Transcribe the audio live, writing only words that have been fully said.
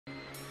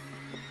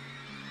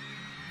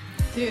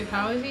Dude,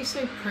 how is he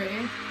so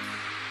pretty?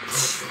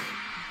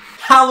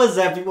 How is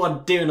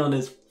everyone doing on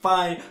this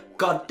fine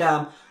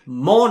goddamn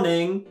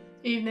morning?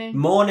 Evening.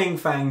 Morning,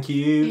 thank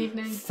you.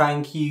 Evening.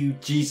 Thank you,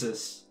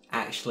 Jesus.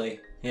 Actually,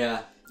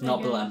 yeah,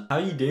 not Belen. How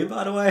you doing,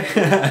 by the way?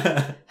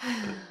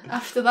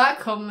 After that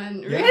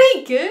comment,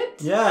 really good.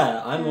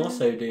 Yeah, I'm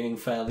also doing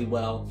fairly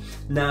well.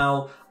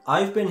 Now,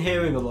 I've been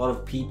hearing a lot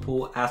of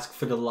people ask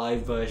for the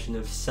live version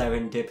of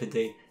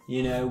Serendipity.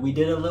 You know, we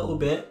did a little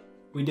bit.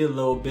 We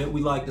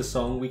like the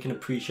song. We can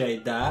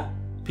appreciate that.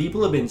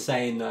 People have been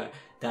saying, though,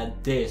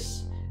 that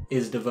this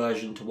is the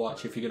version to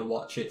watch if you're going to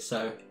watch it.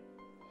 So,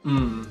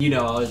 you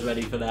know, I was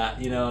ready for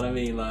that. You know what I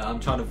mean? Like, I'm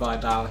trying to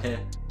vibe out here.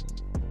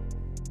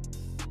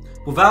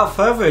 Without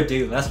further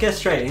ado, let's get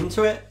straight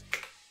into it.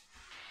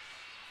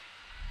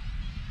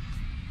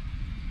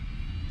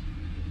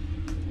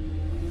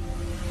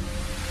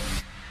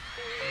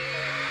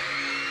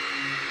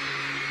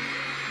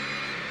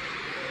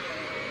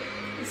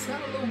 It's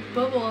that little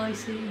bubble I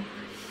see.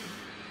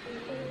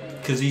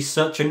 Because he's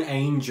such an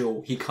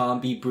angel, he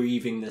can't be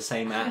breathing the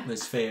same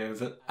atmosphere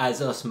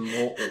as us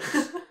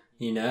mortals.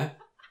 You know?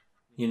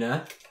 You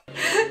know?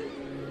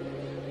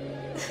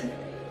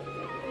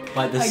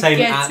 Like the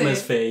same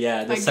atmosphere,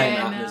 yeah, the same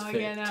atmosphere.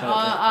 I get it.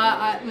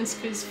 Our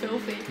atmosphere's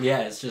filthy. Yeah,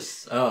 it's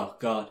just, oh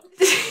god.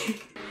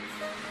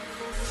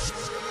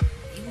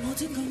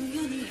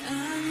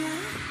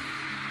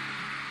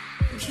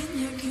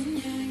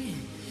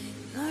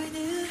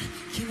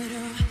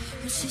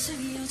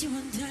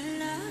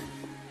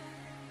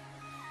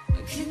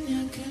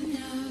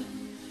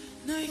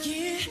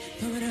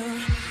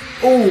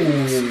 Oh.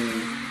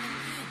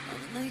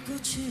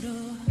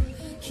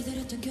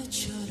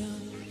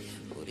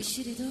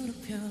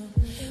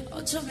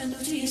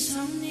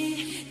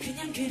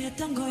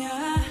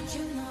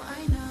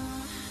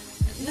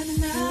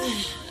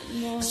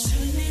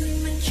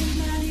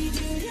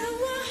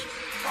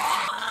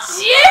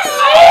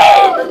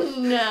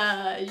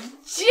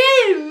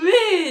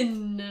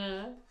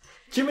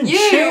 Jimin,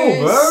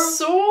 chill, bro.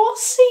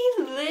 Saucy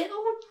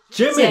little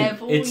Jimin,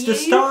 devil, it's the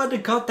start of the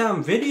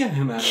goddamn video,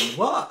 man.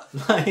 What?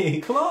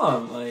 Like, come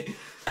on, like.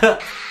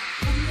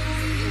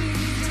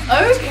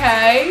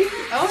 Okay.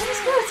 I was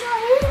just gonna tell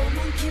you.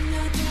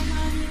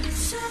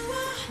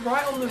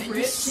 Right on the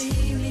ribs.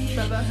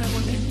 Bet that hurt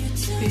like a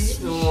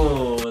bitch.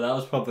 Oh, that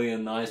was probably a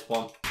nice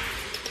one.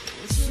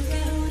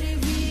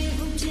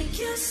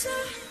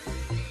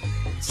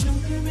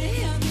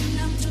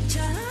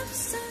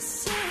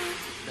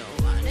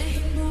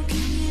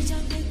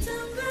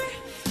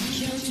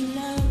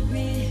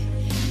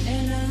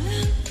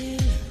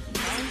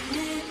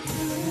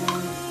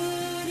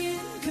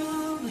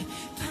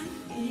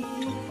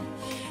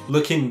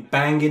 Looking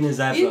banging as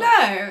ever. You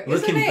know,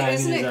 isn't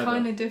it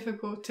kind of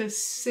difficult to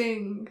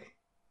sing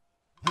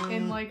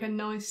in like a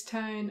nice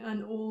tone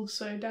and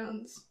also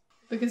dance?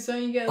 Because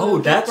then you get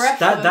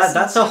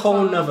that's a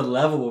whole nother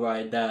level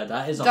right there.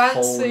 That is a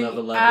whole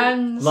nother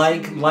level.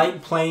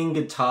 Like playing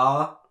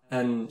guitar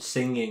and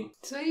singing.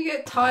 So you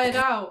get tired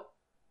out.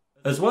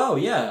 As well,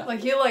 yeah.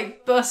 Like you're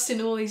like busting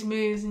all these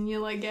moves and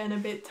you're like getting a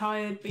bit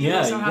tired, but you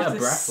also have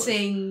to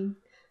sing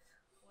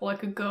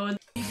like a god.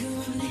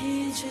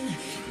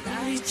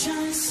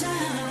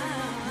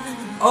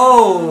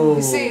 Oh!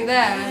 You see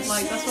there,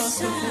 like that's what I was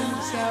talking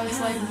about. See how it's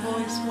like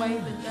voice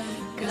wavered then?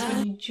 Because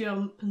when you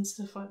jump and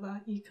stuff like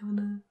that, you kind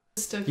of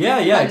stuff. Yeah,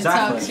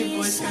 exactly. Your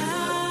voice goes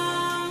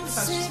up.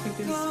 That's just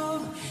because.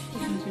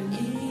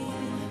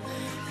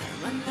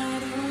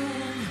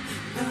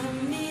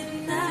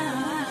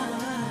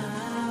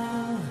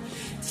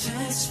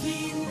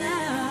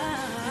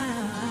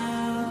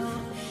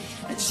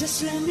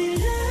 Just let me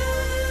love.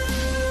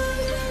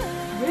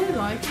 I really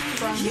like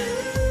Brandon.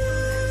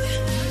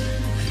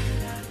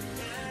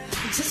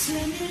 Just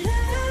let me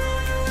love.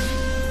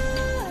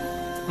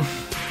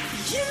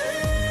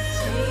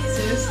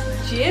 Jesus,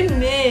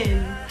 Jimin.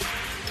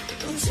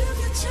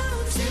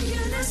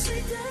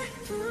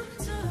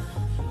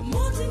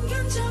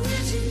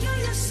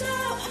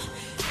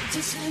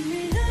 Just let me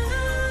love.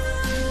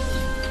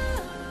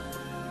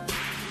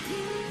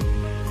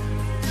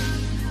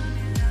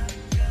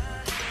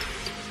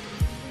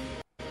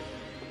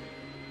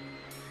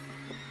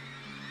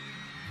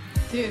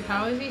 Dude,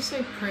 how is he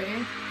so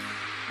pretty?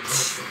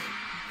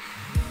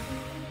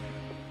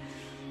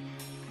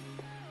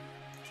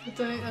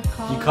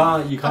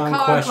 You can't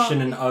question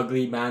an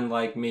ugly man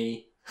like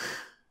me.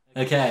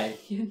 Okay.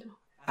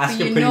 Ask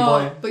a pretty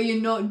boy. But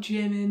you're not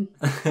Jimin.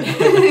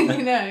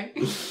 You know.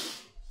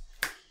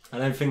 I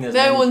don't think there's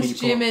no many one's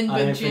people. Jimin but I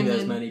don't Jimin. think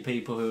there's many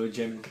people who are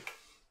Jimin.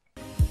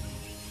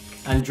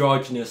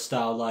 Androgynous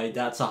style, like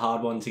that's a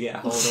hard one to get a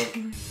hold of.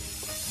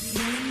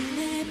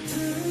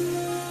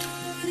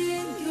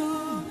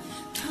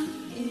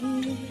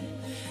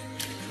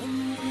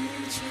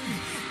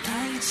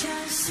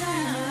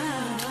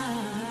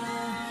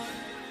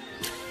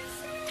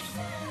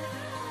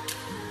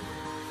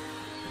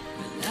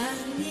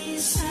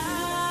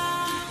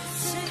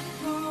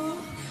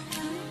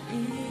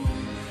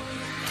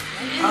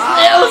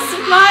 Little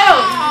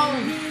smile!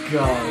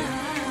 God.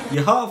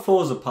 Your heart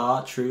falls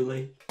apart,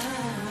 truly.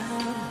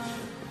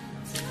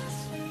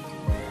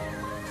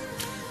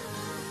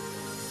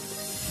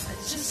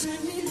 Just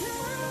let me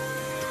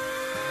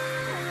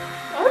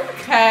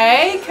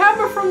Okay,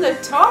 camera from the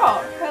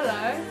top.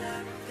 Hello.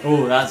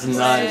 Oh, that's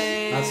nice.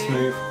 That's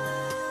smooth.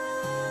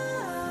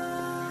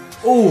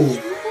 Oh,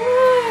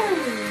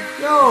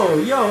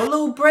 yo, a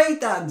little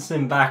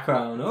breakdancing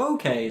background.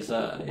 Okay,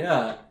 sir.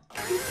 Yeah.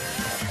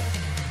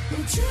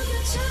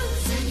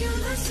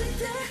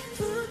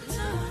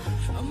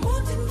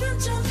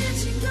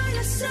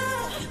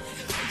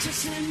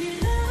 Just let me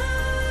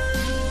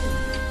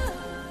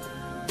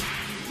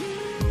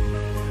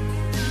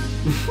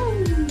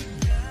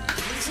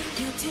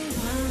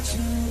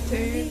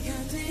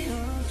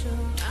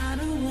I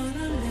don't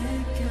wanna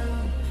let go.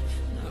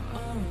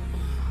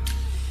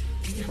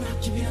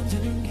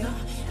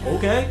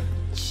 Okay.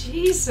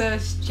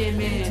 Jesus,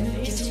 Jimin.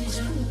 He's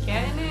just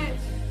getting it.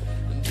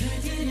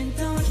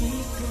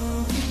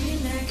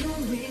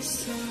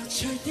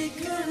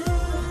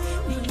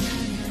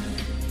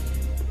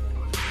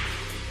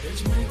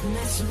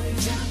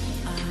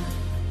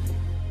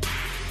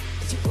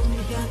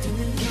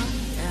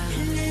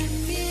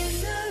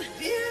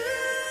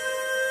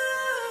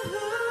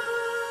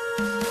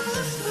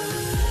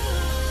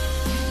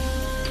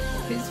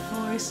 His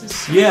voice is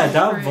so Yeah,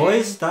 that pretty.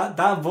 voice,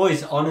 that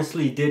voice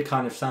honestly did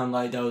kind of sound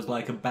like there was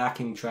like a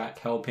backing track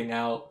helping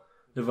out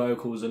the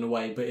vocals in a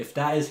way. But if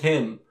that is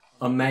him,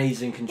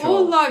 amazing control.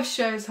 All live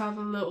shows have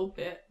a little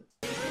bit.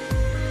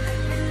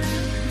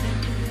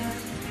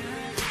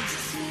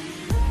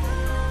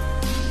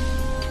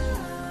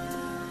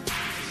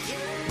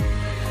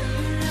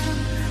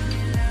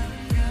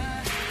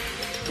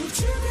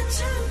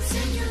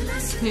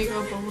 He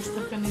got a bubble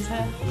stuck in his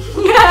head.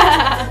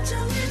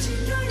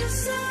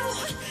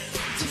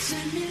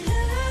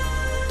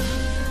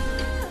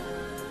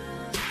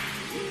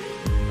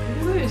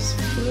 Look at his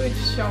fluid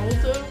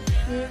shoulder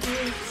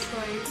movements,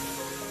 like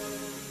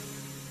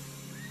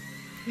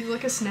he's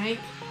like a snake.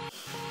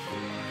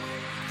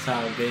 That's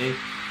how it be.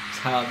 That's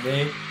how it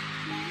be.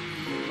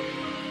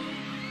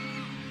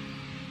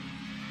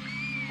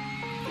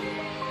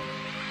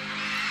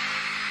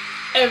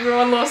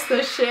 Everyone lost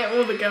their shit.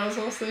 All the girls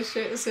lost their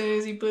shit as soon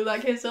as he blew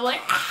that kiss. They're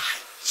like, ah,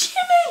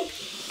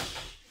 Jimin!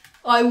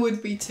 I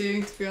would be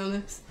too, to be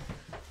honest.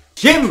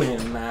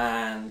 Jimin,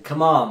 man,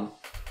 come on.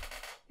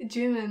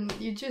 Jimin,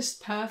 you're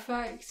just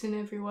perfect in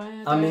every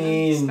way. I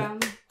mean,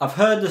 understand. I've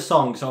heard the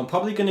song, so I'm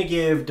probably going to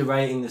give the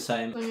rating the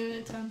same. I'm giving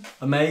it 10.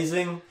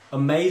 Amazing,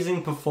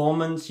 amazing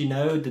performance, you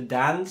know, the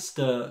dance,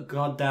 the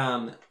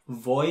goddamn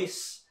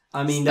voice.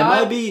 I mean, there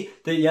Style. might be,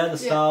 the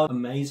style,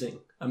 amazing,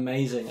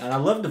 amazing. And I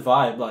love the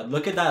vibe, like,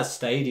 look at that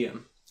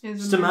stadium. It's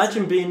Just amazing.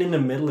 imagine being in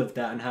the middle of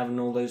that and having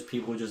all those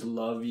people just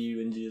love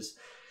you and just,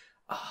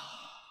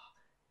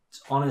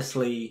 it's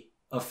honestly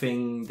a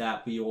thing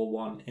that we all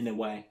want in a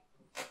way.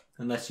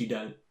 Unless you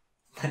don't,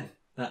 then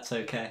that's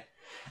okay.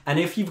 And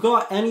if you've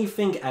got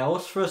anything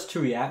else for us to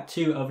react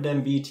to other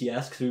than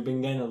BTS, because we've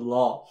been getting a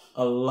lot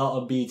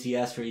of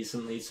BTS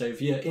recently. So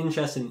if you're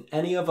interested in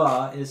any other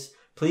artists,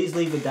 please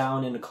leave it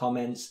down in the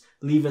comments.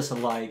 Leave us a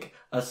like,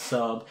 a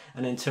sub,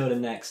 and until the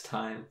next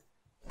time,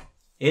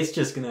 it's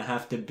just gonna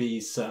have to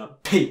be some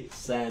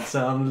peace and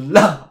some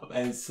love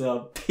and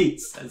some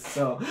peace and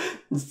some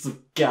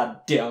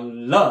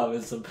goddamn love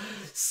and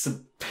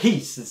some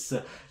peace and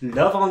some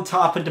love on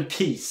top of the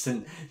peace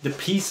and the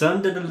peace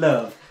under the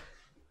love.